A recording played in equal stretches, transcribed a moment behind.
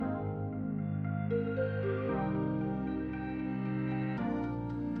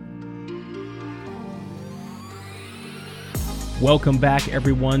Welcome back,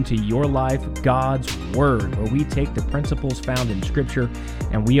 everyone, to Your Life, God's Word, where we take the principles found in Scripture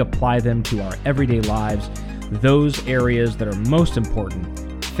and we apply them to our everyday lives, those areas that are most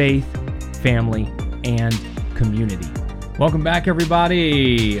important: faith, family, and community. Welcome back,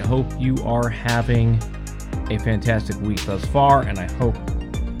 everybody. Hope you are having a fantastic week thus far, and I hope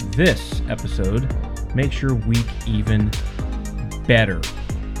this episode makes your week even better.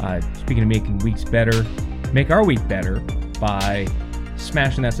 Speaking of making weeks better, make our week better by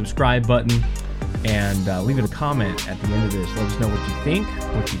smashing that subscribe button and leaving a comment at the end of this. Let us know what you think,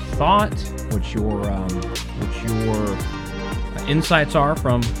 what you thought, what your insights are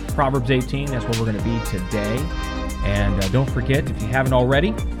from Proverbs 18. That's where we're going to be today. And don't forget, if you haven't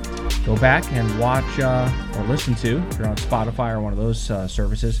already, go back and watch or listen to, if you're on Spotify or one of those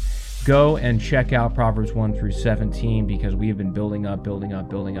services, go and check out Proverbs 1 through 17, because we have been building up,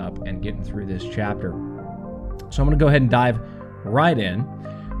 and getting through this chapter. So I'm going to go ahead and dive right in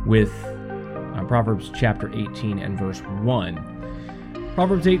with Proverbs chapter 18 and verse 1.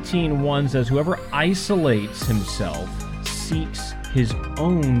 Proverbs 18:1 says, "Whoever isolates himself seeks his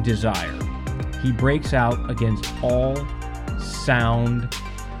own desire. He breaks out against all sound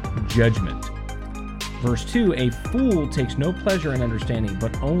judgment." Verse 2, "A fool takes no pleasure in understanding,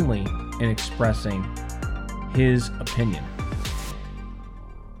 but only in expressing his opinion."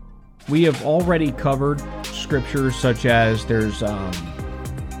 We have already covered scriptures such as there's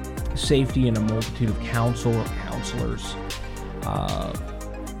safety in a multitude of counsel or counselors.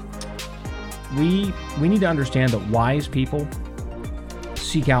 We need to understand that wise people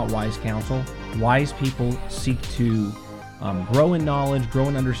seek out wise counsel. Wise people seek to grow in knowledge, grow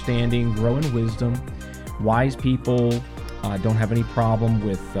in understanding, grow in wisdom. Wise people don't have any problem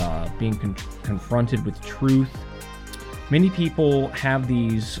with being confronted with truth. Many people have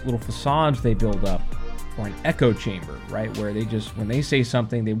these little facades they build up, or an echo chamber, right? Where they just, when they say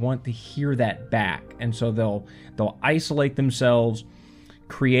something, they want to hear that back. And so they'll isolate themselves,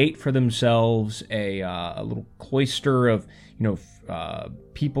 create for themselves a little cloister of,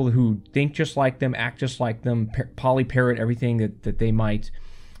 people who think just like them, act just like them, polyparrot everything that they might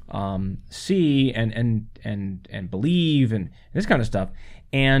see and believe and this kind of stuff.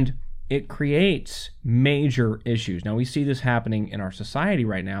 And it creates major issues. Now, we see this happening in our society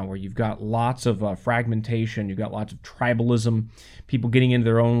right now, where you've got lots of fragmentation, you've got lots of tribalism, people getting into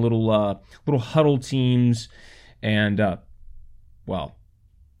their own little huddle teams, and I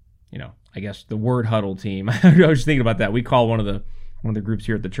guess the word huddle team. I was thinking about that. We call one of the groups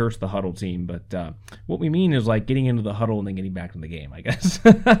here at the church the huddle team, but what we mean is like getting into the huddle and then getting back in the game, I guess.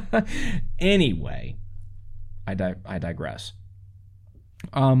 Anyway, I digress.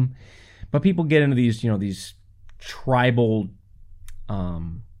 But people get into these tribal,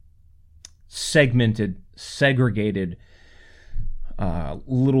 segregated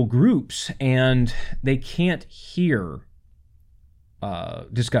little groups, and they can't hear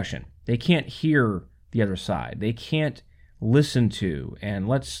discussion. They can't hear the other side. They can't listen to, and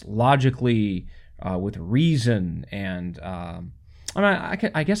let's logically, with reason, and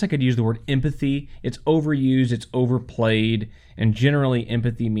I guess I could use the word empathy. It's overused, it's overplayed, and generally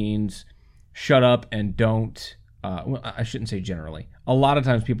empathy means shut up and don't, I shouldn't say generally. A lot of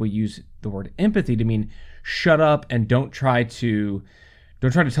times people use the word empathy to mean shut up and don't try to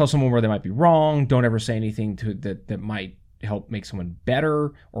tell someone where they might be wrong. Don't ever say anything that might help make someone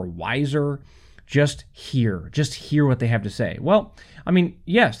better or wiser. Just hear what they have to say. Well, I mean,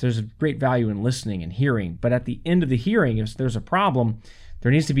 yes, there's a great value in listening and hearing, but at the end of the hearing, if there's a problem,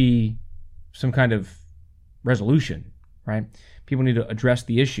 there needs to be some kind of resolution, right? People need to address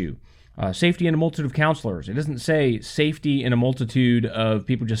the issue. Safety in a multitude of counselors. It doesn't say safety in a multitude of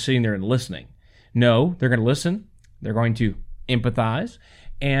people just sitting there and listening. No, they're going to listen. They're going to empathize,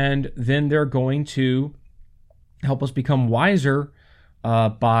 and then they're going to help us become wiser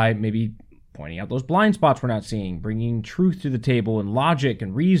by maybe pointing out those blind spots we're not seeing, bringing truth to the table and logic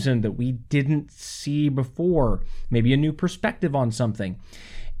and reason that we didn't see before, maybe a new perspective on something.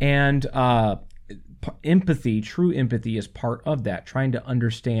 And empathy, true empathy, is part of that, trying to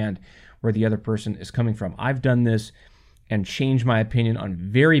understand where the other person is coming from. I've done this and changed my opinion on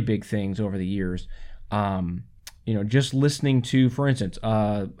very big things over the years. Just listening to, for instance,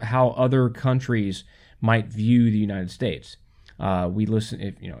 how other countries might view the United States. We listen,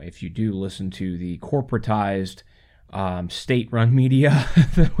 if you do listen to the corporatized state-run media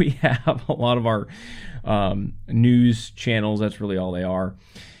that we have, a lot of our news channels, that's really all they are.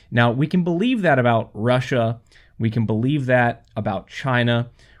 Now, we can believe that about Russia. We can believe that about China.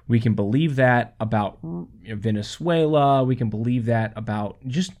 We can believe that about Venezuela. We can believe that about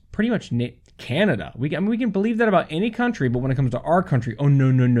just pretty much Canada. We can believe that about any country, but when it comes to our country, oh,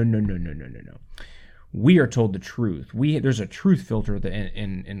 no, no, no, no, no, no, no, no, no. We are told the truth. There's a truth filter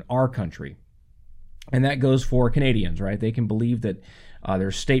in our country. And that goes for Canadians, right? They can believe that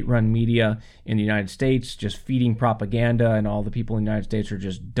there's state-run media in the United States just feeding propaganda, and all the people in the United States are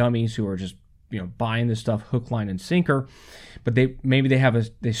just dummies who are just buying this stuff hook, line, and sinker. But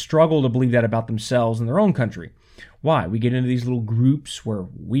they struggle to believe that about themselves in their own country. Why? We get into these little groups where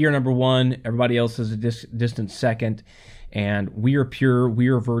we are number one, everybody else is a distant second, and we are pure, we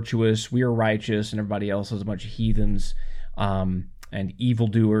are virtuous, we are righteous, and everybody else is a bunch of heathens and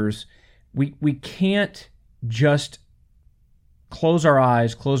evildoers. We can't just close our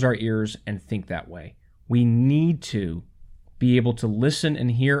eyes, close our ears, and think that way. We need to be able to listen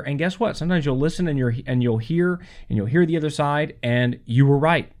and hear. And guess what? Sometimes you'll listen and you'll hear the other side, and you were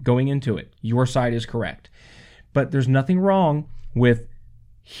right going into it. Your side is correct. But there's nothing wrong with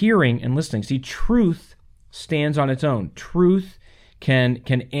hearing and listening. See, truth stands on its own. Truth can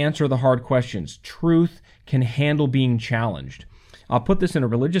answer the hard questions. Truth can handle being challenged. I'll put this in a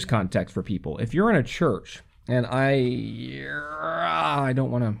religious context for people. If you're in a church, and I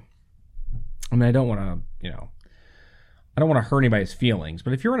don't want to hurt anybody's feelings,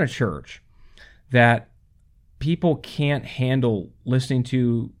 but if you're in a church that people can't handle listening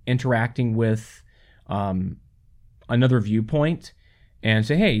to, interacting with another viewpoint, and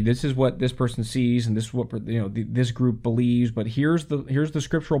say, hey, this is what this person sees, and this is what this group believes, but here's the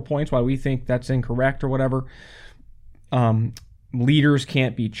scriptural points why we think that's incorrect or whatever. Leaders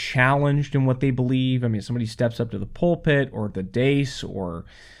can't be challenged in what they believe. I mean, somebody steps up to the pulpit or the dais or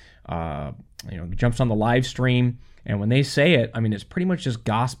jumps on the live stream, and when they say it, I mean, it's pretty much just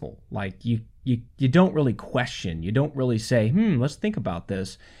gospel. Like you don't really question. You don't really say, let's think about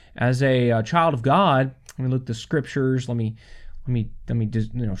this. As a child of God, let me look at the scriptures. Let me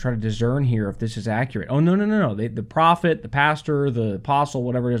try to discern here if this is accurate. Oh, no. The prophet, the pastor, the apostle,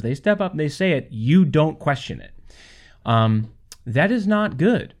 whatever it is, they step up and they say it. You don't question it. That is not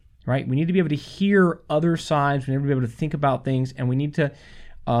good, right? We need to be able to hear other sides. We need to be able to think about things, and we need to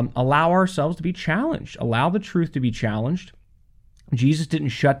allow ourselves to be challenged, allow the truth to be challenged. Jesus didn't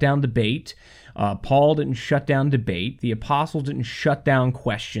shut down debate. Paul didn't shut down debate. The apostles didn't shut down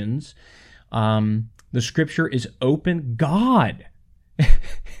questions. The scripture is open. God,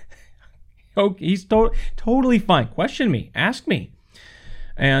 he's totally fine. Question me. Ask me.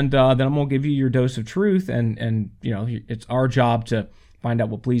 And then I'm going to give you your dose of truth, and it's our job to find out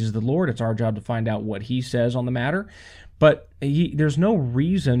what pleases the Lord. It's our job to find out what He says on the matter. But there's no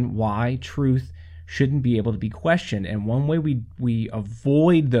reason why truth shouldn't be able to be questioned. And one way we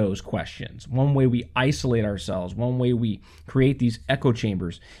avoid those questions, one way we isolate ourselves, one way we create these echo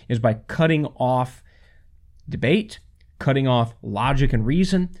chambers is by cutting off debate, cutting off logic and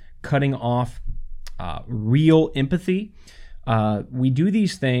reason, cutting off real empathy. We do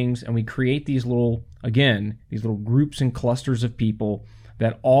these things and we create these little groups and clusters of people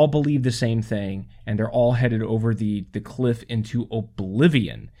that all believe the same thing, and they're all headed over the cliff into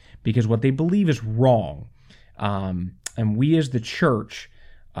oblivion because what they believe is wrong. And we as the church,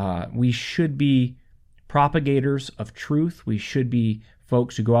 we should be propagators of truth. We should be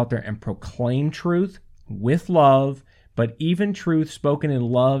folks who go out there and proclaim truth with love. But even truth spoken in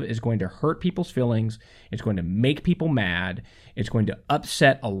love is going to hurt people's feelings. It's going to make people mad. It's going to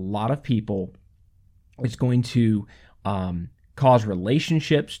upset a lot of people. It's going to cause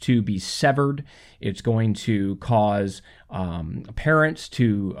relationships to be severed. It's going to cause parents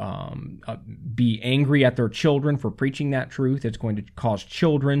to be angry at their children for preaching that truth. It's going to cause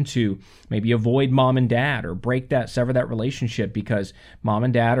children to maybe avoid mom and dad or sever that relationship because mom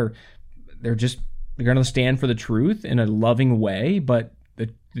and dad they're going to stand for the truth in a loving way, but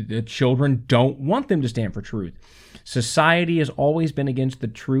the children don't want them to stand for truth. Society has always been against the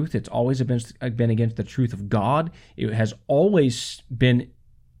truth. It's always been against the truth of God. It has always been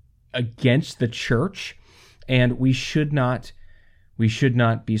against the church, and we should not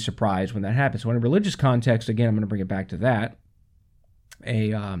be surprised when that happens. So in a religious context, again, I'm going to bring it back to that.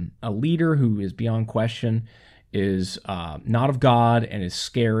 A leader who is beyond question is not of God and is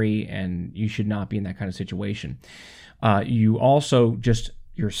scary, and you should not be in that kind of situation. You also just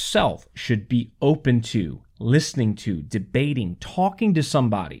yourself should be open to listening to, debating, talking to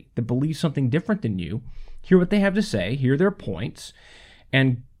somebody that believes something different than you, hear what they have to say, hear their points,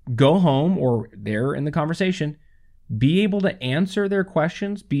 and go home or there in the conversation, be able to answer their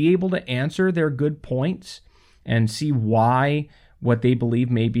questions, be able to answer their good points, and see why what they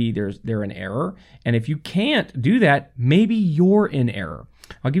believe maybe they're in error. And if you can't do that, maybe you're in error.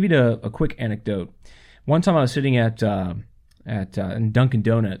 I'll give you a quick anecdote. One time I was sitting at Dunkin'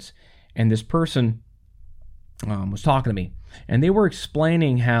 Donuts, And this person was talking to me, and they were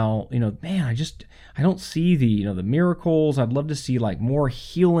explaining how, man, I don't see the miracles. I'd love to see like more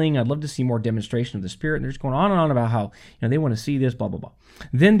healing. I'd love to see more demonstration of the Spirit. And they're just going on and on about how they want to see this, blah blah blah.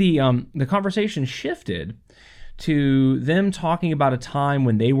 Then the conversation shifted to them talking about a time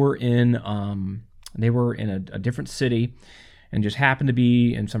when they were in a different city and just happened to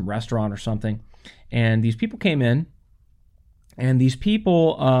be in some restaurant or something. And these people came in, and these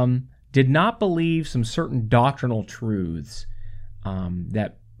people did not believe some certain doctrinal truths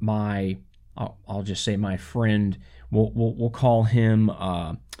that I'll just say my friend, we'll call him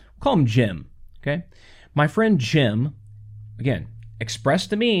Jim. Okay, my friend Jim, again,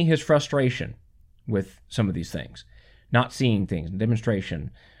 expressed to me his frustration with some of these things, not seeing things,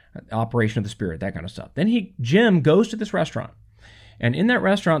 demonstration, operation of the Spirit, that kind of stuff. Then Jim goes to this restaurant, and in that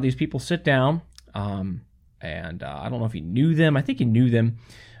restaurant, these people sit down, and I don't know if he knew them. I think he knew them,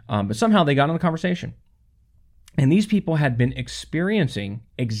 but somehow they got in a conversation. And these people had been experiencing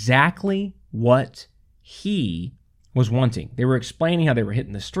exactly what he was wanting. They were explaining how they were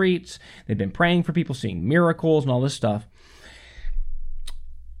hitting the streets. They'd been praying for people, seeing miracles and all this stuff.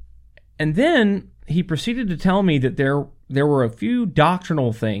 And then he proceeded to tell me that there were a few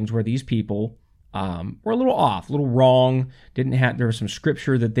doctrinal things where these people were a little off, a little wrong. There was some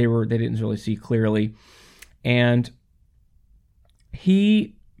scripture that they didn't really see clearly, and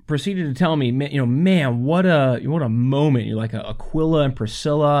he proceeded to tell me, man, what a moment! You're like Aquila and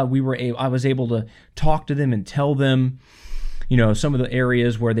Priscilla. I was able to talk to them and tell them, some of the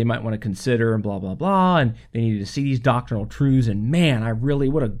areas where they might want to consider and blah blah blah, and they needed to see these doctrinal truths. And man,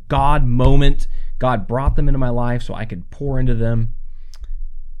 what a God moment! God brought them into my life so I could pour into them.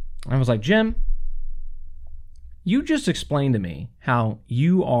 I was like, Jim, you just explained to me how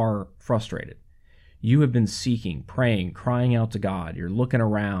you are frustrated. You have been seeking, praying, crying out to God. You're looking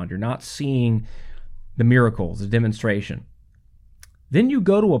around. You're not seeing the miracles, the demonstration. Then you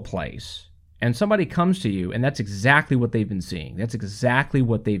go to a place and somebody comes to you, and that's exactly what they've been seeing. That's exactly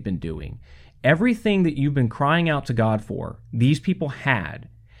what they've been doing. Everything that you've been crying out to God for, these people had.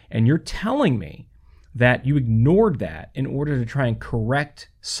 And you're telling me that you ignored that in order to try and correct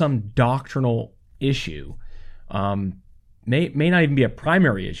some doctrinal issue. May not even be a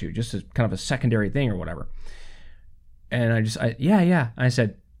primary issue, just as kind of a secondary thing or whatever. And I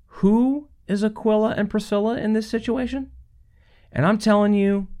said, who is Aquila and Priscilla in this situation? And I'm telling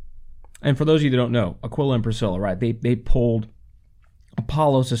you, and for those of you that don't know, Aquila and Priscilla, right? They pulled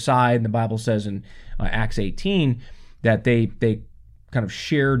Apollos aside, and the Bible says in Acts 18 that they kind of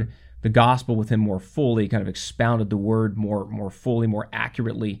shared the gospel with him more fully, kind of expounded the word more fully, more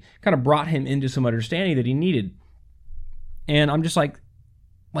accurately, kind of brought him into some understanding that he needed. And I'm just like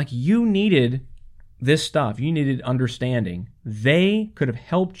you needed this stuff. You needed understanding. They could have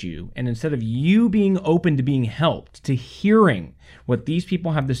helped you. And instead of you being open to being helped, to hearing what these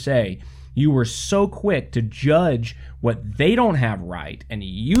people have to say, you were so quick to judge what they don't have right, and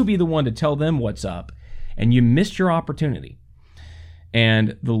you be the one to tell them what's up, and you missed your opportunity.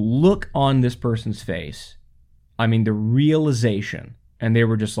 And the look on this person's face, the realization, and they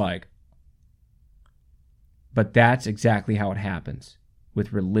were just like, but that's exactly how it happens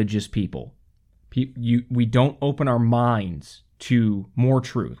with religious people. We don't open our minds to more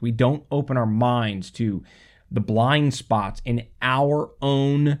truth. We don't open our minds to the blind spots in our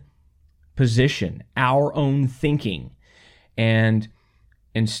own position, our own thinking. And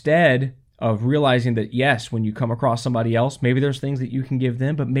instead of realizing that, yes, when you come across somebody else, maybe there's things that you can give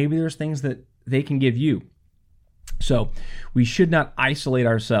them, but maybe there's things that they can give you. So we should not isolate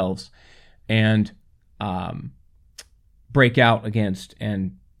ourselves and break out against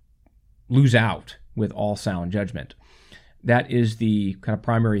and lose out with all sound judgment. That is the kind of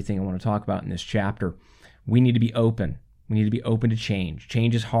primary thing I want to talk about in this chapter. We need to be open. We need to be open to change.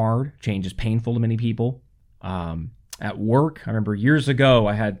 Change is hard. Change is painful to many people. At work, I remember years ago,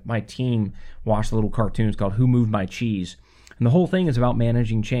 I had my team watch the little cartoons called Who Moved My Cheese? And the whole thing is about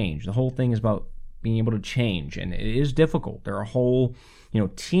managing change. The whole thing is about being able to change. And it is difficult. There are whole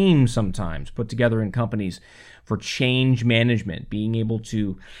teams sometimes put together in companies for change management, being able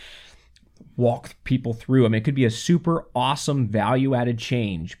to walk people through. It could be a super awesome value-added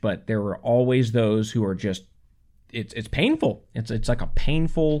change, but there are always those who are just, it's painful. It's like a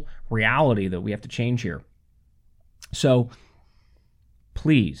painful reality that we have to change here. So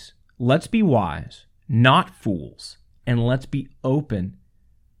please, let's be wise, not fools, and let's be open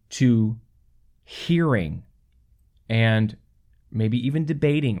to hearing and maybe even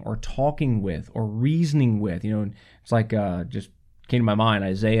debating or talking with or reasoning with. It's like just came to my mind,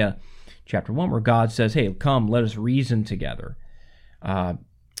 Isaiah chapter 1, where God says, hey, come, let us reason together.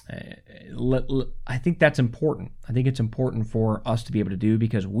 I think that's important. I think it's important for us to be able to do,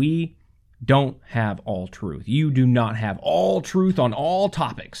 because we don't have all truth. You do not have all truth on all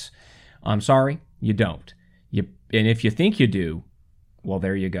topics. I'm sorry, you don't. And if you think you do, well,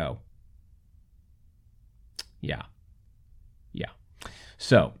 there you go. Yeah.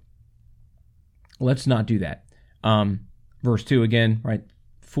 So let's not do that. Verse 2 again, right?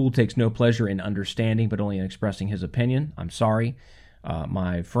 Fool takes no pleasure in understanding, but only in expressing his opinion. I'm sorry.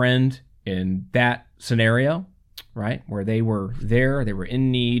 My friend in that scenario, right, where they were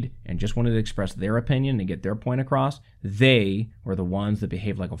in need and just wanted to express their opinion and get their point across, they were the ones that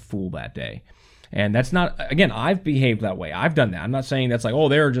behaved like a fool that day. And that's not, again, I've behaved that way. I've done that. I'm not saying that's like, oh,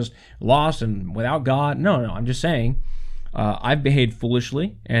 they're just lost and without God. No, I'm just saying I've behaved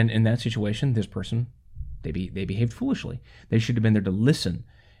foolishly, and in that situation, this person, they behaved foolishly. They should have been there to listen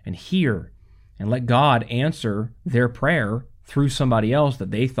and hear and let God answer their prayer through somebody else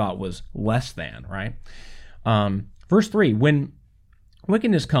that they thought was less than, right? Verse 3, when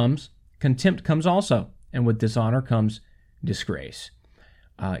wickedness comes, contempt comes also, and with dishonor comes disgrace.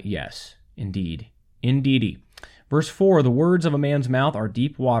 Yes, indeedy. Verse 4, the words of a man's mouth are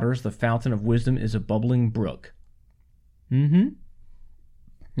deep waters, the fountain of wisdom is a bubbling brook.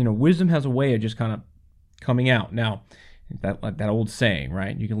 Wisdom has a way of just kind of coming out. Now, that old saying,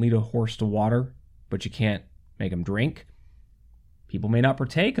 right? You can lead a horse to water, but you can't make him drink. People may not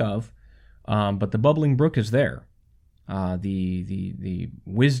partake of, but the bubbling brook is there. The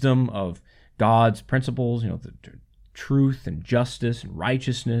wisdom of God's principles, the truth and justice and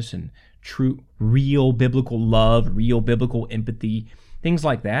righteousness and true, real biblical love, real biblical empathy, things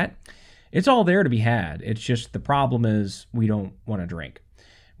like that. It's all there to be had. It's just the problem is we don't want to drink.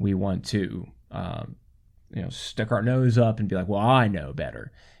 We want to, stick our nose up and be like, well, I know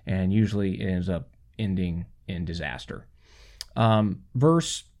better. And usually it ends up ending in disaster.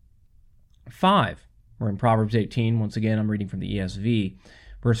 Verse 5, we're in Proverbs 18. Once again, I'm reading from the ESV.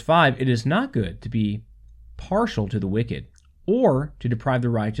 Verse 5, it is not good to be partial to the wicked or to deprive the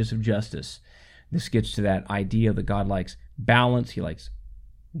righteous of justice. This gets to that idea that God likes balance. He likes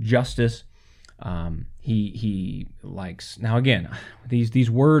justice. He likes, now again, these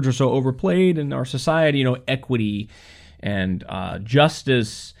words are so overplayed in our society, equity and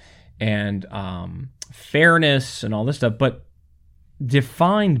justice and fairness and all this stuff, but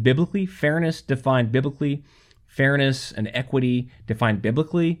defined biblically, fairness defined biblically, fairness and equity defined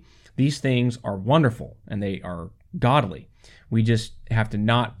biblically, these things are wonderful and they are godly. We just have to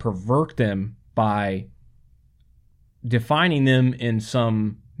not pervert them by defining them in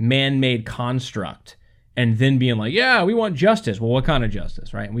some man-made construct and then being like, yeah, we want justice. Well, what kind of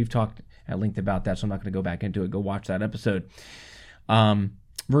justice, right? And we've talked at length about that, so I'm not going to go back into it. Go watch that episode.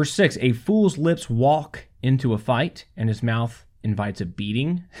 Verse 6, a fool's lips walk into a fight, and his mouth invites a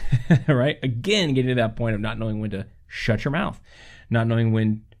beating, right? Again, getting to that point of not knowing when to shut your mouth, not knowing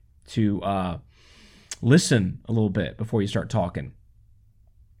when to listen a little bit before you start talking.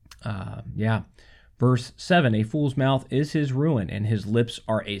 Verse 7, a fool's mouth is his ruin, and his lips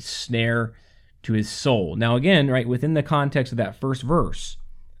are a snare to his soul. Now again, right, within the context of that first verse,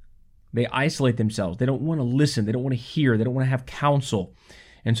 they isolate themselves. They don't want to listen. They don't want to hear. They don't want to have counsel.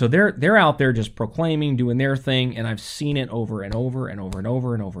 And so they're out there just proclaiming, doing their thing, and I've seen it over and over and over and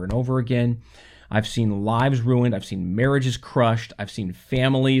over and over and over again. I've seen lives ruined. I've seen marriages crushed. I've seen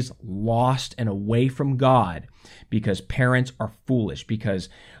families lost and away from God because parents are foolish, because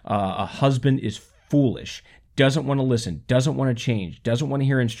a husband is foolish, doesn't want to listen, doesn't want to change, doesn't want to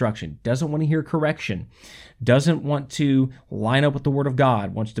hear instruction, doesn't want to hear correction, doesn't want to line up with the Word of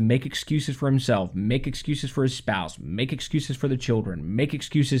God, wants to make excuses for himself, make excuses for his spouse, make excuses for the children, make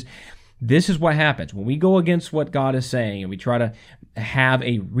excuses. This is what happens when we go against what God is saying and we try to have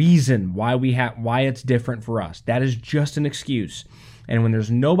a reason why it's different for us. That is just an excuse. And when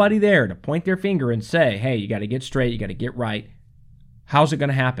there's nobody there to point their finger and say, hey, you got to get straight, you got to get right, how's it going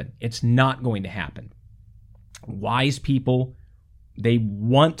to happen? It's not going to happen. Wise people, they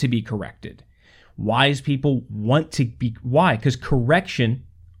want to be corrected. Wise people want to be, why? Because correction,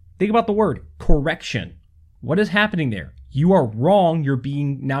 think about the word, correction. What is happening there? You are wrong, you're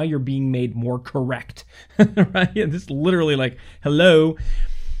being made more correct. Right? This is literally like, hello.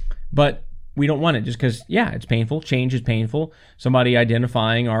 But we don't want it just because, it's painful. Change is painful. Somebody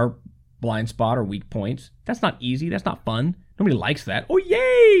identifying our blind spot or weak points. That's not easy. That's not fun. Nobody likes that. Oh,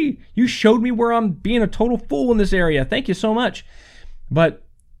 yay! You showed me where I'm being a total fool in this area. Thank you so much. But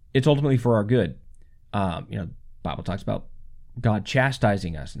it's ultimately for our good. Bible talks about God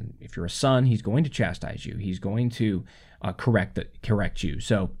chastising us. And if you're a son, he's going to chastise you. He's going to correct you.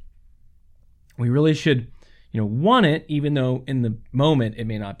 So we really should, want it, even though in the moment it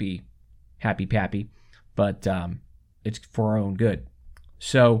may not be happy-pappy, but it's for our own good.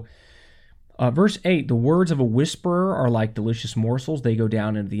 So, verse 8, the words of a whisperer are like delicious morsels. They go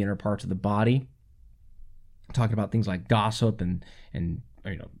down into the inner parts of the body. Talking about things like gossip and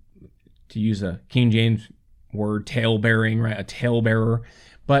to use a King James word, tale-bearing, right? A tale-bearer.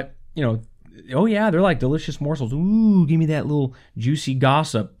 But, oh yeah, they're like delicious morsels. Ooh, give me that little juicy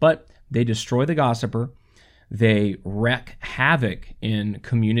gossip. But they destroy the gossiper. They wreak havoc in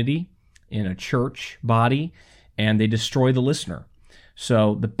community, in a church body, and they destroy the listener.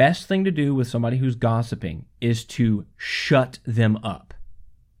 So the best thing to do with somebody who's gossiping is to shut them up.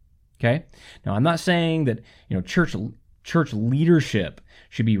 Okay? Now, I'm not saying that, church leadership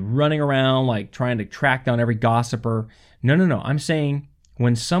should be running around like trying to track down every gossiper. No. I'm saying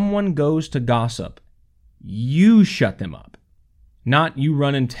when someone goes to gossip, you shut them up. Not you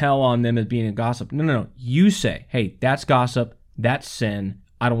run and tell on them as being a gossip. No. You say, hey, that's gossip. That's sin.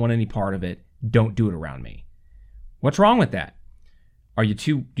 I don't want any part of it. Don't do it around me. What's wrong with that?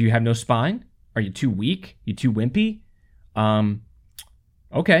 Do you have no spine? Are you too weak? You too wimpy?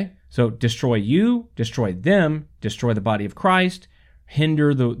 Okay. So destroy you, destroy them, destroy the body of Christ,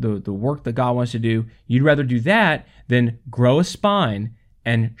 hinder the work that God wants to do. You'd rather do that than grow a spine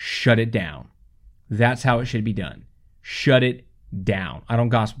and shut it down. That's how it should be done. Shut it down. I don't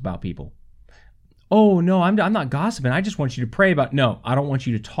gossip about people. Oh, no, I'm not gossiping. I just want you to pray about... No, I don't want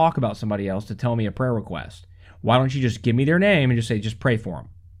you to talk about somebody else to tell me a prayer request. Why don't you just give me their name and just pray for them?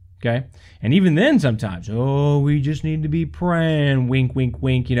 Okay? And even then sometimes, we just need to be praying, wink, wink,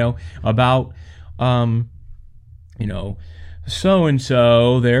 wink, about,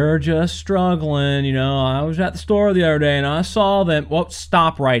 so-and-so, they're just struggling, I was at the store the other day and I saw them. Well,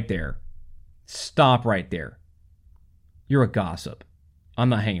 stop right there. Stop right there. You're a gossip. I'm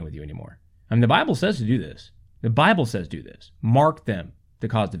not hanging with you anymore. I mean, the Bible says to do this. The Bible says do this. Mark them to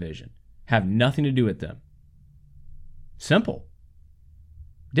cause division. Have nothing to do with them. Simple.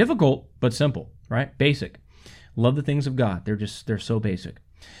 Difficult, but simple, right? Basic. Love the things of God. They're so basic.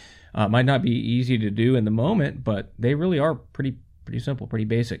 Might not be easy to do in the moment, but they really are pretty simple, pretty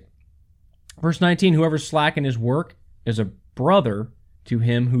basic. Verse 19, whoever slack in his work is a brother to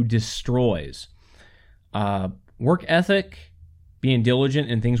him who destroys. Work ethic, being diligent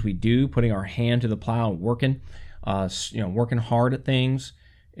in things we do, putting our hand to the plow and working, working hard at things.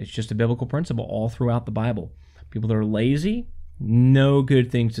 It's just a biblical principle all throughout the Bible. People that are lazy, no good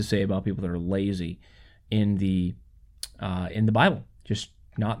things to say about people that are lazy in the Bible. Just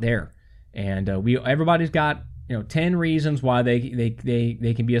not there. And everybody's got 10 reasons why they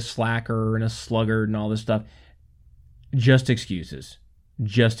can be a slacker and a sluggard and all this stuff. Just excuses.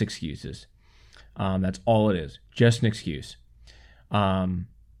 Just excuses. That's all it is. Just an excuse. Yeah.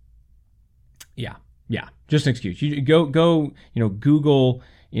 Just an excuse. You go. Google.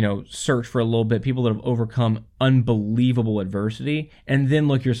 Search for a little bit, people that have overcome unbelievable adversity, and then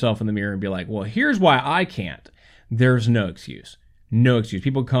look yourself in the mirror and be like, well, here's why I can't. There's no excuse. No excuse.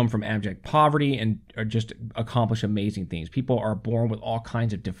 People come from abject poverty and just accomplish amazing things. People are born with all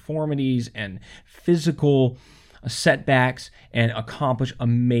kinds of deformities and physical setbacks and accomplish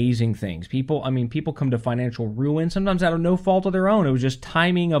amazing things. People come to financial ruin, sometimes out of no fault of their own. It was just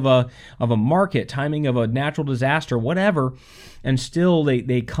timing of a market, timing of a natural disaster, whatever, and still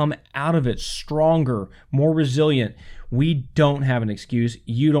they come out of it stronger, more resilient. We don't have an excuse.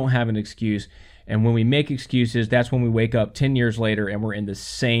 You don't have an excuse. And when we make excuses, that's when we wake up 10 years later and we're in the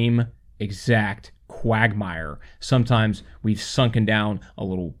same exact quagmire. Sometimes we've sunken down a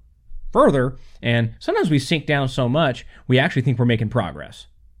little further, and sometimes we sink down so much, we actually think we're making progress.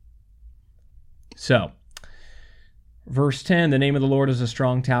 So, verse 10, the name of the Lord is a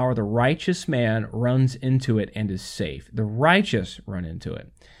strong tower. The righteous man runs into it and is safe. The righteous run into it.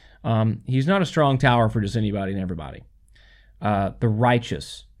 He's not a strong tower for just anybody and everybody. The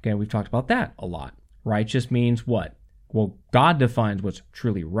righteous, okay, we've talked about that a lot. Righteous means what? Well, God defines what's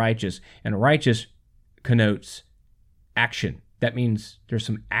truly righteous, and righteous connotes action. That means there's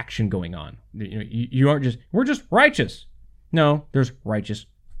some action going on. You aren't just, we're just righteous. No, there's righteous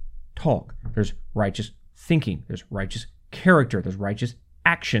talk. There's righteous thinking. There's righteous character. There's righteous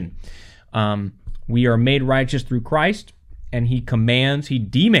action. We are made righteous through Christ, and he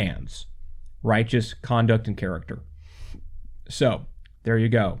demands righteous conduct and character. So, there you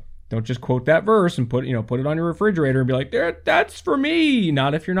go. Don't just quote that verse and put it on your refrigerator and be like, that's for me.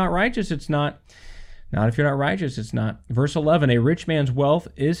 Not if you're not righteous, it's not. Not if you're not righteous, it's not. Verse 11, a rich man's wealth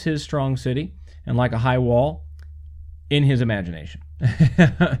is his strong city, and like a high wall in his imagination.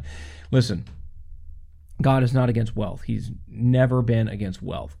 Listen, God is not against wealth. He's never been against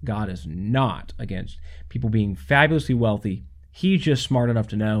wealth. God is not against people being fabulously wealthy. He's just smart enough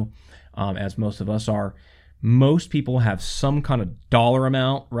to know, as most of us are, most people have some kind of dollar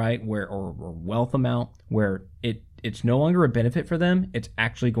amount, right, or wealth amount where it's no longer a benefit for them. It's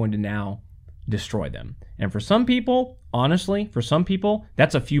actually going to now destroy them. And for some people, honestly,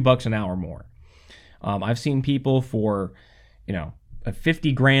 that's a few bucks an hour more. I've seen people for, a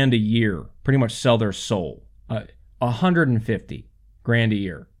 50 grand a year pretty much sell their soul. 150 grand a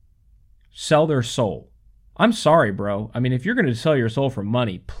year. Sell their soul. I'm sorry, bro. I mean, if you're going to sell your soul for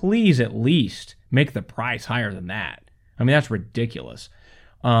money, please at least make the price higher than that. I mean, that's ridiculous.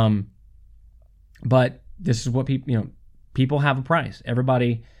 But this is what people have a price.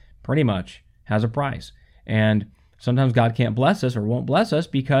 Everybody pretty much has a price. And sometimes God can't bless us or won't bless us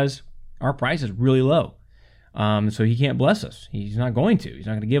because our price is really low. So he can't bless us. He's not going to. He's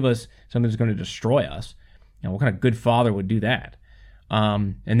not going to give us something that's going to destroy us. What kind of good father would do that?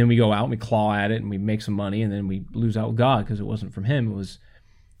 And then we go out and we claw at it and we make some money and then we lose out with God because it wasn't from him. It was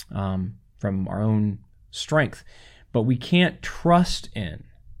from our own strength. But we can't trust in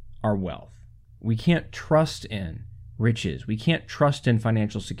our wealth. We can't trust in riches. We can't trust in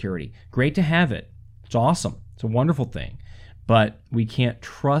financial security. Great to have it. It's awesome. It's a wonderful thing. But we can't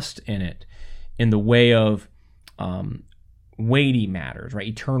trust in it in the way of weighty matters, right?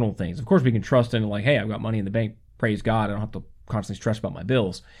 Eternal things. Of course, we can trust in like, hey, I've got money in the bank. Praise God. I don't have to constantly stress about my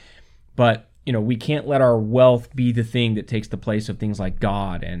bills. But, we can't let our wealth be the thing that takes the place of things like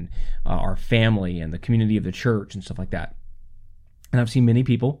God and our family and the community of the church and stuff like that. And I've seen many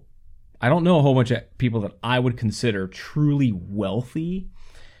people, I don't know a whole bunch of people that I would consider truly wealthy,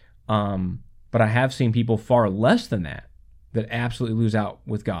 but I have seen people far less than that absolutely lose out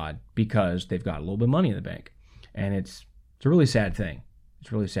with God because they've got a little bit of money in the bank. And it's a really sad thing.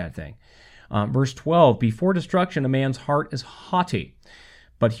 It's a really sad thing. Verse 12, before destruction, a man's heart is haughty,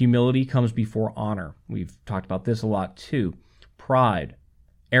 but humility comes before honor. We've talked about this a lot too. Pride,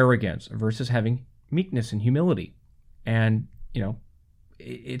 arrogance versus having meekness and humility. And,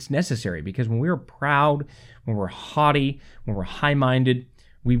 it's necessary because when we're proud, when we're haughty, when we're high-minded,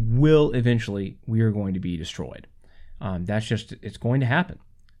 we are going to be destroyed. It's going to happen.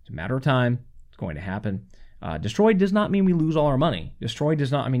 It's a matter of time. It's going to happen. Destroyed does not mean we lose all our money. Destroyed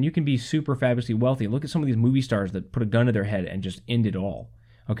does not, you can be super fabulously wealthy. Look at some of these movie stars that put a gun to their head and just end it all.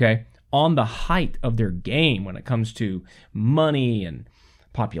 Okay? On the height of their game when it comes to money and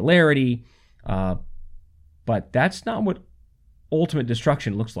popularity. But that's not what ultimate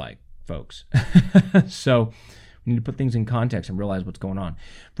destruction looks like, folks. So we need to put things in context and realize what's going on.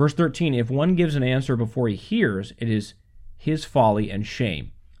 Verse 13, if one gives an answer before he hears, it is his folly and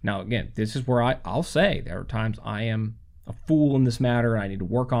shame. Now, again, this is where I'll say there are times I am a fool in this matter and I need to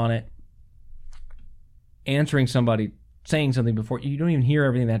work on it. Answering somebody, saying something before, you don't even hear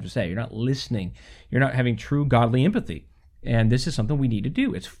everything they have to say. You're not listening. You're not having true godly empathy. And this is something we need to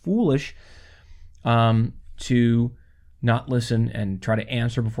do. It's foolish to not listen and try to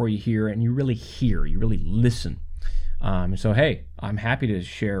answer before you hear, and you really hear, you really listen. So, hey, I'm happy to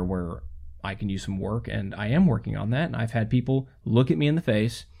share where I can use some work, and I am working on that. And I've had people look at me in the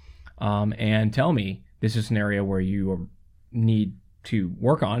face and tell me this is an area where you need to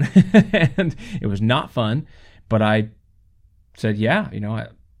work on. And it was not fun, but I said, yeah,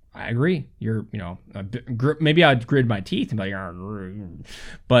 I agree. You're, maybe I'd grit my teeth and be like,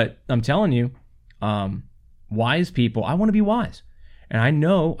 but I'm telling you, wise people, I want to be wise. And I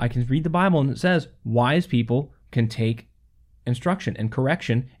know I can read the Bible and it says wise people can take instruction and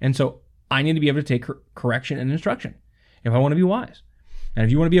correction. And so I need to be able to take correction and instruction if I want to be wise. And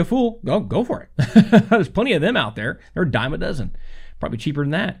if you want to be a fool, go for it. There's plenty of them out there. They're a dime a dozen. Probably cheaper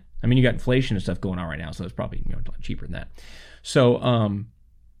than that. You got inflation and stuff going on right now, so it's probably cheaper than that. So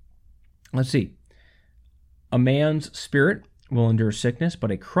let's see. A man's spirit will endure sickness,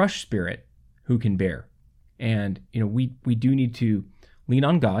 but a crushed spirit who can bear? And we do need to lean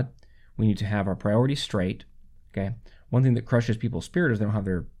on God. We need to have our priorities straight. Okay. One thing that crushes people's spirit is they don't have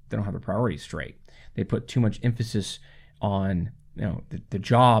their priorities straight. They put too much emphasis on the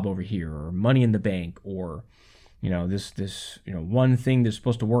job over here, or money in the bank, or this one thing that's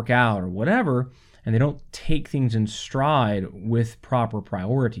supposed to work out, or whatever, and they don't take things in stride with proper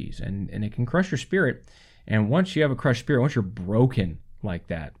priorities, and it can crush your spirit. And once you have a crushed spirit, once you're broken like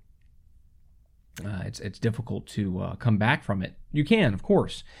that, it's difficult to come back from it. You can, of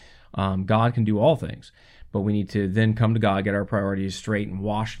course. God can do all things, but we need to then come to God, get our priorities straight and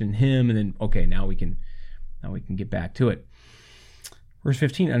washed in Him, and then okay, now we can get back to it. Verse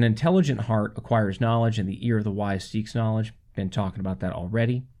 15: an intelligent heart acquires knowledge, and the ear of the wise seeks knowledge. Been talking about that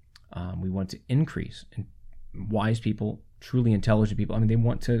already. We want to increase. And wise people, truly intelligent people, they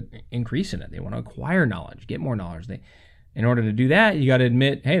want to increase in it. They want to acquire knowledge, get more knowledge. In order to do that, you got to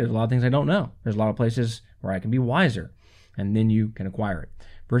admit, hey, there's a lot of things I don't know. There's a lot of places where I can be wiser. And then you can acquire it.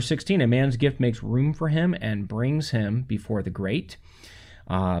 Verse 16, a man's gift makes room for him and brings him before the great.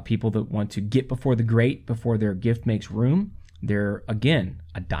 People that want to get before the great, before their gift makes room, they're, again,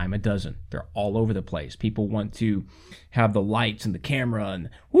 a dime a dozen. They're all over the place. People want to have the lights and the camera and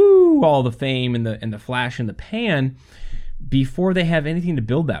all the fame and the flash and the pan before they have anything to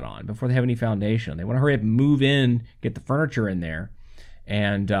build that on, before they have any foundation. They want to hurry up and move in, get the furniture in there,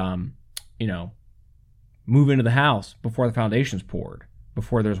 and move into the house before the foundation's poured,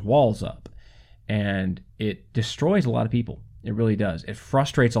 before there's walls up. And it destroys a lot of people. It really does. It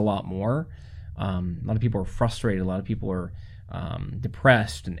frustrates a lot more. A lot of people are frustrated. A lot of people are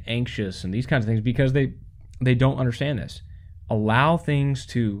depressed and anxious and these kinds of things because they don't understand this. Allow things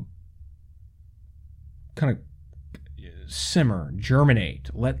to kind of simmer, germinate.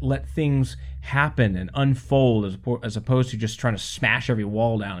 Let things happen and unfold as opposed to just trying to smash every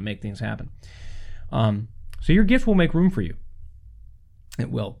wall down and make things happen. So your gift will make room for you. It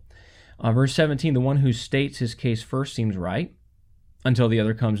will. Verse 17, the one who states his case first seems right until the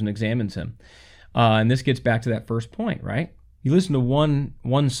other comes and examines him. And this gets back to that first point, right? You listen to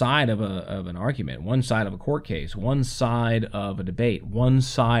one side of an argument, one side of a court case, one side of a debate, one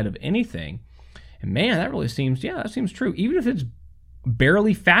side of anything, and man, that really seems true, even if it's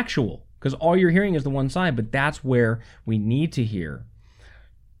barely factual, because all you're hearing is the one side. But that's where we need to hear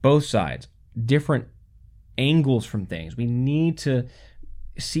both sides, different angles from things. We need to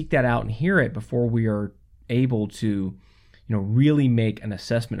seek that out and hear it before we are able to, really make an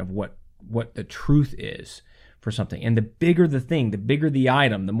assessment of what the truth is for something. And the bigger the thing, the bigger the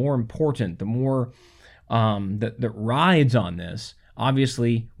item, the more important, the more that rides on this.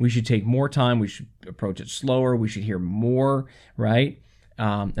 Obviously, we should take more time. We should approach it slower. We should hear more, right?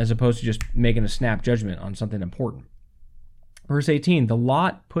 As opposed to just making a snap judgment on something important. Verse 18, the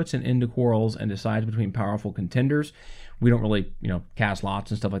lot puts an end to quarrels and decides between powerful contenders. We don't really, cast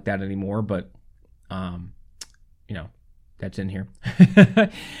lots and stuff like that anymore, but, that's in here.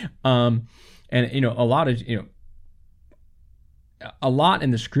 And, a lot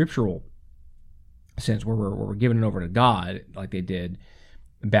in the scriptural sense where we're giving it over to God like they did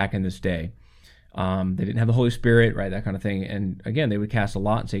back in this day. They didn't have the Holy Spirit, right, that kind of thing. And again, they would cast a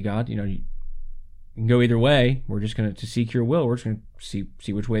lot and say, God, you can go either way. We're just going to seek your will. We're just going to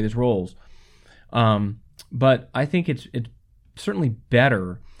see which way this rolls. But I think it's certainly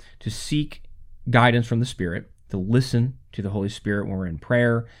better to seek guidance from the Spirit, to listen to the Holy Spirit when we're in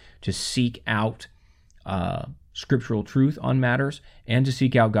prayer, to seek out scriptural truth on matters, and to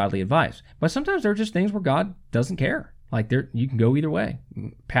seek out godly advice. But sometimes there are just things where God doesn't care. Like you can go either way.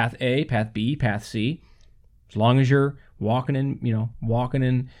 Path A, path B, path C. As long as you're walking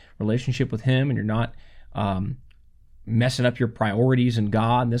in relationship with Him and you're not messing up your priorities in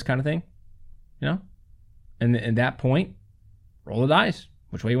God and this kind of thing, And at that point, roll the dice.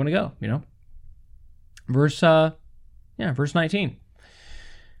 Which way you want to go, Verse 19.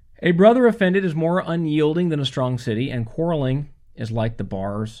 A brother offended is more unyielding than a strong city, and quarreling is like the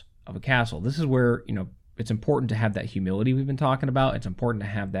bars of a castle. This is where, it's important to have that humility we've been talking about. It's important to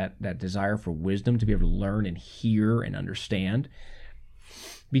have that desire for wisdom to be able to learn and hear and understand.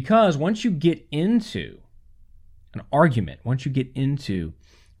 Because once you get into an argument, once you get into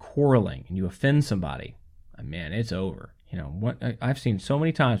quarreling and you offend somebody, man, it's over. What I've seen so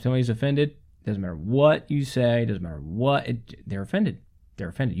many times, somebody's offended. Doesn't matter what you say. Doesn't matter what they're offended. They're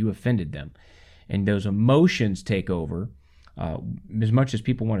offended. You offended them, and those emotions take over. As much as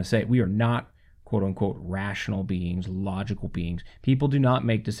people want to say we are not quote unquote rational beings, logical beings, people do not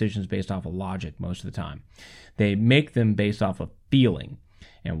make decisions based off of logic most of the time. They make them based off of feeling.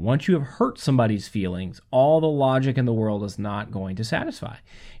 And once you have hurt somebody's feelings, all the logic in the world is not going to satisfy.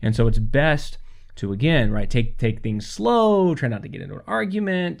 And so it's best to, again, right, take things slow, try not to get into an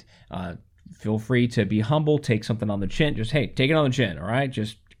argument, feel free to be humble, take something on the chin, just, hey, take it on the chin, all right?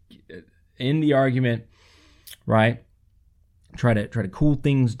 Just end the argument, right? Try to cool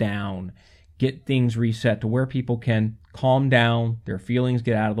things down, get things reset to where people can calm down, their feelings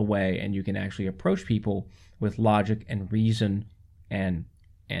get out of the way, and you can actually approach people with logic and reason and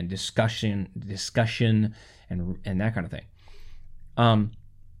discussion and that kind of thing.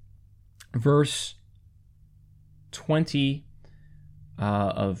 Verse 20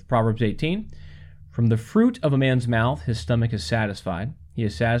 of Proverbs 18, from the fruit of a man's mouth his stomach is satisfied. He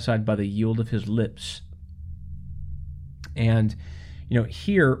is satisfied by the yield of his lips. And,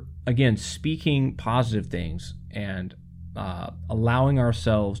 here, again, speaking positive things and allowing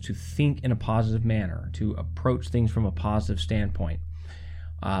ourselves to think in a positive manner, to approach things from a positive standpoint.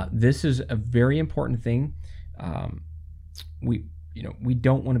 This is a very important thing. We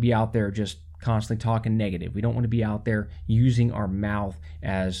don't want to be out there just constantly talking negative. We don't want to be out there using our mouth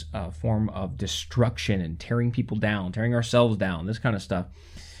as a form of destruction and tearing people down, tearing ourselves down, this kind of stuff.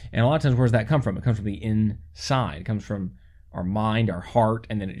 And a lot of times, where does that come from? It comes from the inside. It comes from our mind, our heart,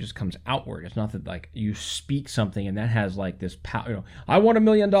 and then it just comes outward. It's not that like you speak something and that has like this power. I want $1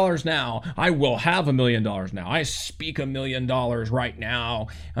 million now. I will have $1 million now. I speak $1 million right now.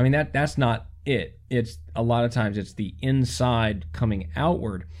 I mean, that's not it. It's a lot of times it's the inside coming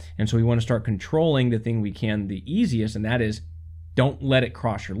outward. And so we want to start controlling the thing we can the easiest, and that is don't let it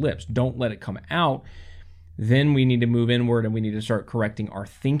cross your lips. Don't let it come out. Then we need to move inward and we need to start correcting our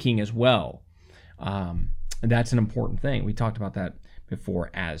thinking as well. And that's an important thing. We talked about that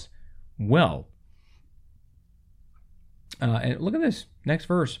before as well. And look at this next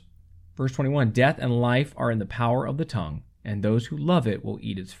verse. Verse 21, death and life are in the power of the tongue, and those who love it will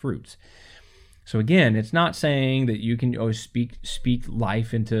eat its fruits. So again, it's not saying that you can always speak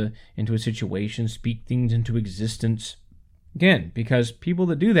life into a situation, speak things into existence. Again, because people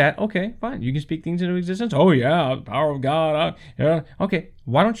that do that, okay, fine, you can speak things into existence. Oh yeah, the power of God. Yeah. Okay,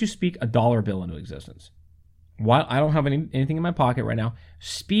 why don't you speak a dollar bill into existence? Why I don't have anything in my pocket right now.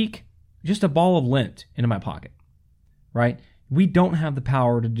 Speak just a ball of lint into my pocket, right? We don't have the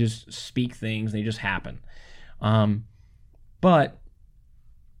power to just speak things; they just happen. But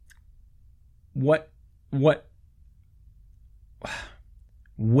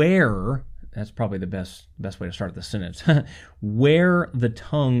where? That's probably the best way to start the sentence. Where the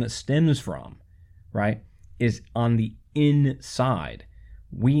tongue stems from, right, is on the inside.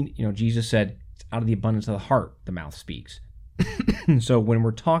 Jesus said, it's out of the abundance of the heart the mouth speaks. So when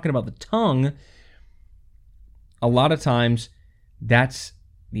we're talking about the tongue, a lot of times that's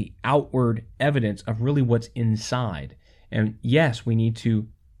the outward evidence of really what's inside. And yes, we need to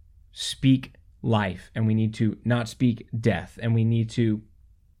speak life, and we need to not speak death, and we need to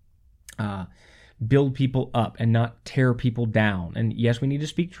build people up and not tear people down. And yes, we need to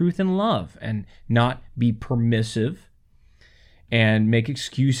speak truth in love and not be permissive and make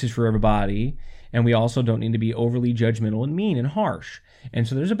excuses for everybody. And we also don't need to be overly judgmental and mean and harsh. And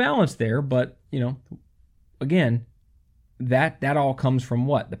so there's a balance there, but again, that all comes from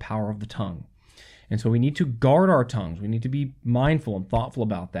what? The power of the tongue. And so we need to guard our tongues. We need to be mindful and thoughtful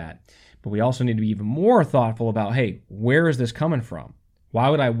about that. But we also need to be even more thoughtful about, hey, where is this coming from? Why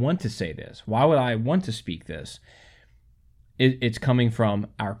would I want to say this? Why would I want to speak this? It's coming from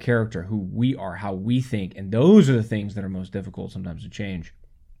our character, who we are, how we think, and those are the things that are most difficult sometimes to change.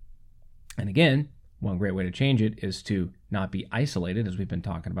 And again, one great way to change it is to not be isolated, as we've been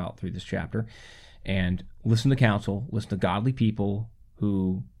talking about through this chapter, and listen to counsel, listen to godly people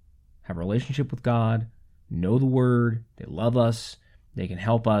who have a relationship with God, know the Word, they love us, they can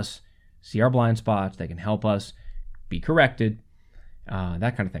help us see our blind spots, they can help us be corrected,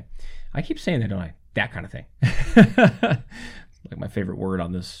 that kind of thing. I keep saying that, don't I? That kind of thing. Like my favorite word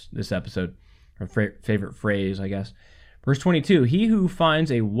on this episode, or favorite phrase, I guess. Verse 22, he who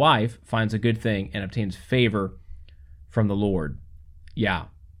finds a wife finds a good thing and obtains favor from the Lord. Yeah,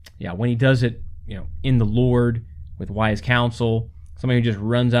 when he does it, in the Lord, with wise counsel, somebody who just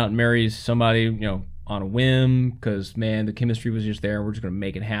runs out and marries somebody, on a whim, because, man, the chemistry was just there, we're just going to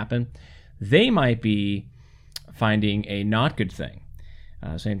make it happen. They might be finding a not good thing.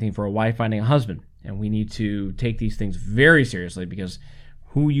 Same thing for a wife finding a husband. And we need to take these things very seriously, because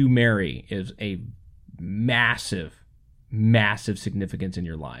who you marry is a massive, massive significance in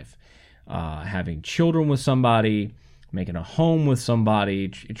your life. Having children with somebody, making a home with somebody,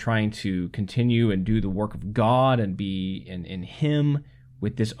 trying to continue and do the work of God and be in Him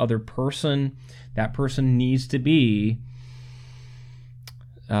with this other person, that person needs to be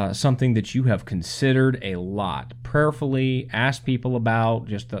something that you have considered a lot, prayerfully, ask people about,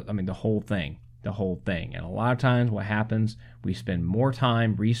 the whole thing. And a lot of times what happens, we spend more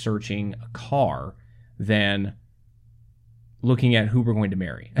time researching a car than looking at who we're going to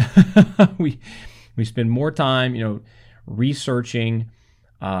marry. We spend more time, researching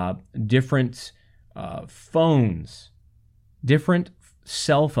different phones, different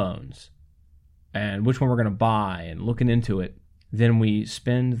cell phones, and which one we're going to buy, and looking into it, then we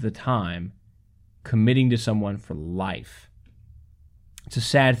spend the time committing to someone for life. It's a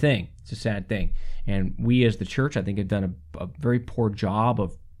sad thing. And we as the church, I think, have done a very poor job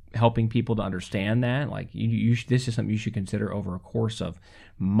of helping people to understand that. Like, this is something you should consider over a course of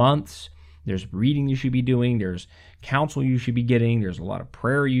months. There's reading you should be doing. There's counsel you should be getting. There's a lot of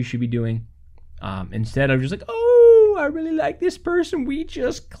prayer you should be doing. Instead of just like, I really like this person. We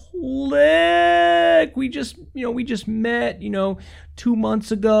just click. We just met, 2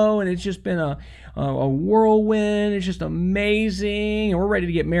 months ago, and it's just been a whirlwind. It's just amazing. And we're ready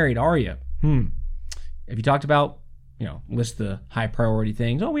to get married. Are you? Have you talked about, list the high priority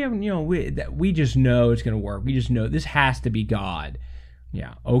things? Oh, we haven't, we just know it's going to work. We just know this has to be God.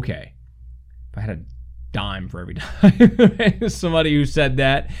 Yeah. Okay. If I had a dime for every time somebody who said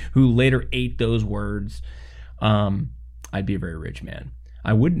that, who later ate those words, I'd be a very rich man.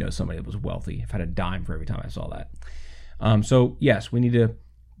 I would know somebody that was wealthy if I had a dime for every time I saw that. So yes, we need to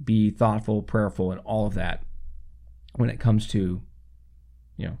be thoughtful, prayerful, and all of that when it comes to,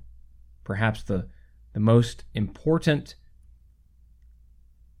 perhaps the most important,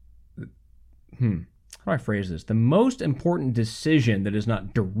 how do I phrase this? The most important decision that is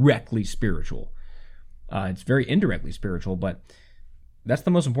not directly spiritual. It's very indirectly spiritual, but that's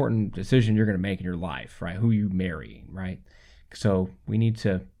the most important decision you're going to make in your life, right? Who you marry, right? So we need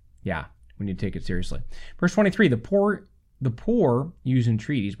to take it seriously. Verse 23, the poor use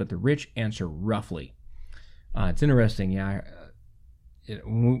entreaties, but the rich answer roughly. It's interesting,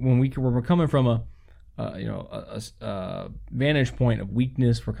 when we're coming from a vantage point of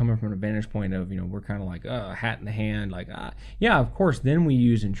weakness, we're coming from a vantage point of, we're kind of like hat in the hand, like, of course, then we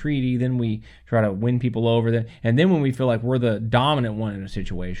use entreaty, then we try to win people over, and then when we feel like we're the dominant one in a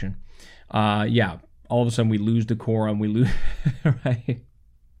situation, all of a sudden we lose decorum, we lose, right?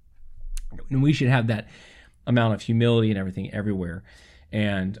 And we should have that amount of humility and everything everywhere,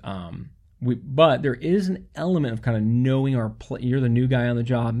 and but there is an element of kind of knowing you're the new guy on the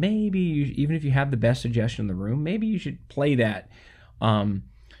job. Maybe even if you have the best suggestion in the room, maybe you should play that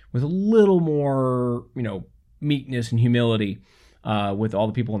with a little more, meekness and humility with all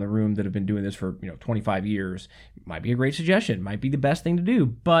the people in the room that have been doing this for 25 years. Might be a great suggestion. Might be the best thing to do.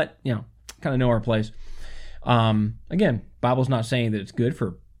 But kind of know our place. Again, Bible's not saying that it's good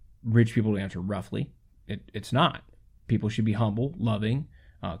for rich people to answer roughly. It's not. People should be humble, loving,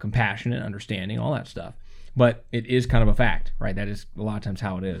 compassionate, understanding, all that stuff. But it is kind of a fact, right? That is a lot of times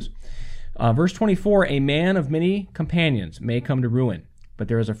how it is. Verse 24, a man of many companions may come to ruin, but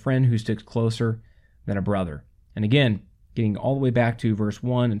there is a friend who sticks closer than a brother. And again, getting all the way back to verse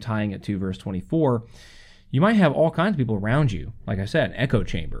 1 and tying it to verse 24, you might have all kinds of people around you, like I said, an echo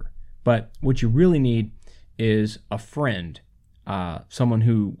chamber. But what you really need is a friend, someone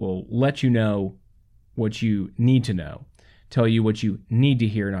who will let you know what you need to know, tell you what you need to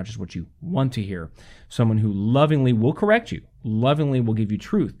hear, not just what you want to hear. Someone who lovingly will correct you, lovingly will give you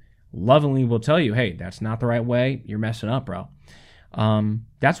truth, lovingly will tell you, hey, that's not the right way, you're messing up, bro.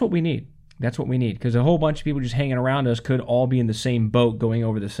 That's what we need. That's what we need, because a whole bunch of people just hanging around us could all be in the same boat going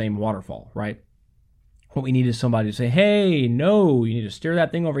over the same waterfall, right? What we need is somebody to say, hey, no, you need to steer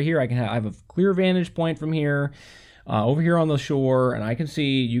that thing over here. I have a clear vantage point from here, over here on the shore, and I can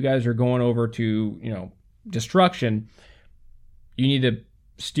see you guys are going over to, destruction. You need to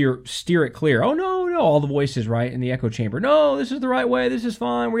steer it clear. Oh, no, all the voices, right, in the echo chamber. No, this is the right way. This is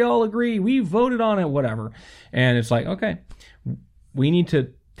fine. We all agree. We voted on it, whatever. And it's like, okay, we need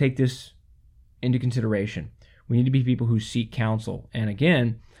to take this into consideration. We need to be people who seek counsel. And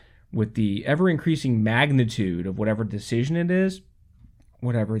again, with the ever-increasing magnitude of whatever decision it is,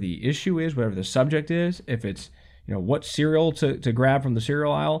 whatever the issue is, whatever the subject is, if it's, what cereal to grab from the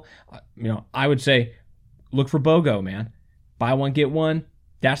cereal aisle, I would say, look for BOGO, man. Buy one, get one.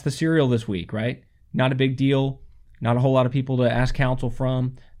 That's the cereal this week, right? Not a big deal. Not a whole lot of people to ask counsel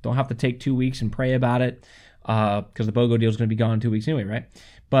from. Don't have to take 2 weeks and pray about it because the BOGO deal is going to be gone in 2 weeks anyway, right?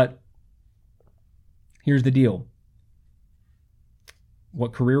 But here's the deal.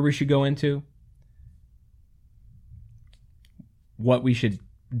 What career we should go into, what we should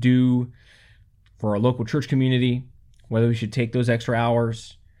do for our local church community, whether we should take those extra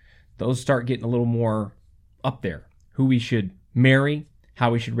hours, those start getting a little more up there. Who we should marry,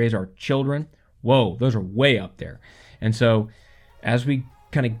 how we should raise our children. Whoa, those are way up there. And so as we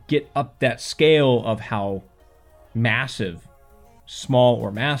kind of get up that scale of how massive, small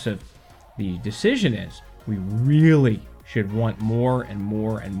or massive the decision is, we really should want more and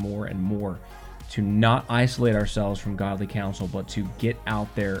more and more and more to not isolate ourselves from godly counsel, but to get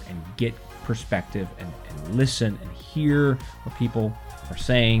out there and get perspective and listen and hear what people are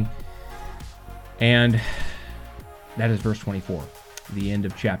saying. And that is verse 24, the end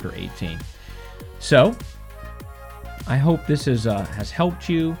of chapter 18. So I hope this has helped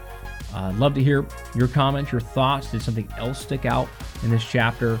you. I'd love to hear your comments, your thoughts. Did something else stick out in this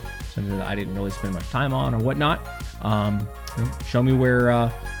chapter? Something that I didn't really spend much time on or whatnot? Show me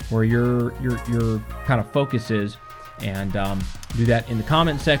where your kind of focus is, and do that in the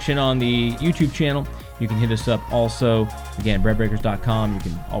comment section on the YouTube channel. You can hit us up also, again, breadbreakers.com. You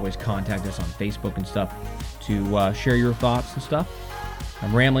can always contact us on Facebook and stuff to share your thoughts and stuff.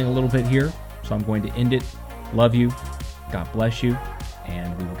 I'm rambling a little bit here, so I'm going to end it. Love you. God bless you.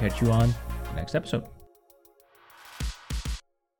 And we will catch you on the next episode.